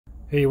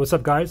Hey, what's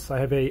up guys? I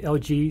have a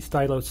LG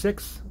Stylo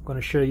 6. I'm going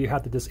to show you how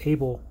to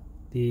disable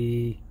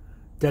the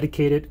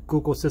dedicated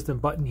Google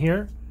Assistant button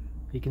here.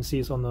 You can see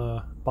it's on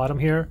the bottom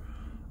here.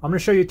 I'm going to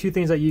show you two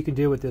things that you can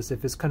do with this.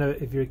 If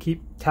you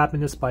keep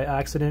tapping this by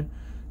accident,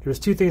 there's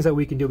two things that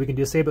we can do. We can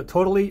disable it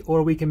totally,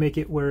 or we can make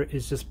it where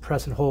it's just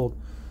press and hold.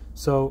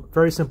 So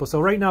very simple.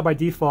 So right now by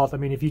default, I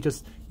mean, if you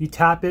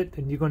tap it,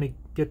 and you're going to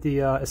get the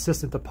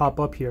assistant to pop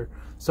up here.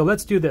 So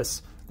let's do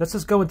this. Let's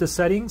just go into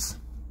settings,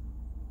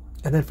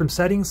 and then from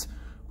settings,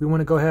 we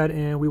want to go ahead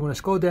and we want to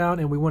scroll down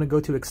and we want to go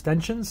to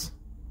extensions.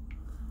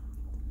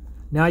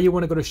 Now you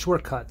want to go to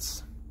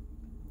shortcuts.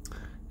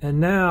 And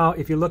now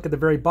if you look at the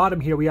very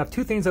bottom here, we have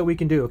two things that we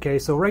can do. Okay,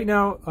 so right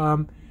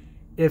now,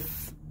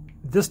 if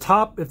this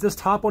top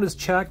one is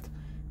checked,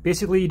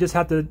 basically you just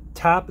have to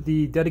tap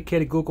the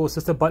dedicated Google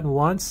Assistant button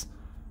once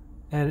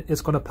and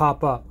it's going to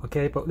pop up.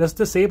 Okay, but let's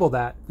disable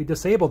that. We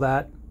disable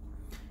that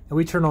and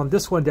we turn on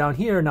this one down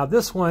here. Now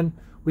this one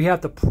we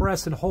have to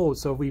press and hold.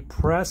 So if we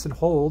press and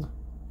hold,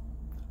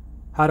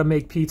 how to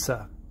make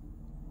pizza,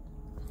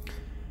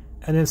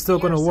 and it's still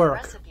going to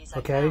work.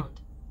 Okay,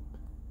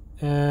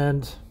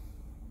 and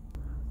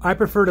I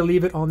prefer to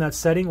leave it on that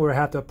setting where I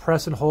have to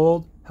press and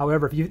hold.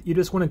 However, if you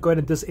just want to go ahead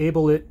and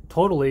disable it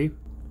totally,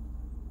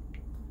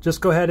 just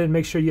go ahead and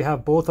make sure you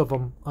have both of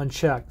them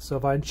unchecked. So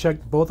if I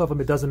uncheck both of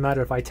them, it doesn't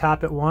matter. If I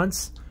tap it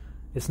once,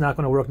 it's not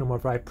going to work no more.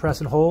 If I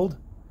press and hold,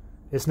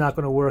 it's not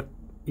going to work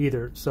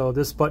either. So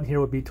this button here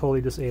would be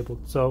totally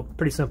disabled. So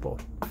pretty simple.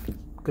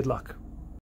 Good luck.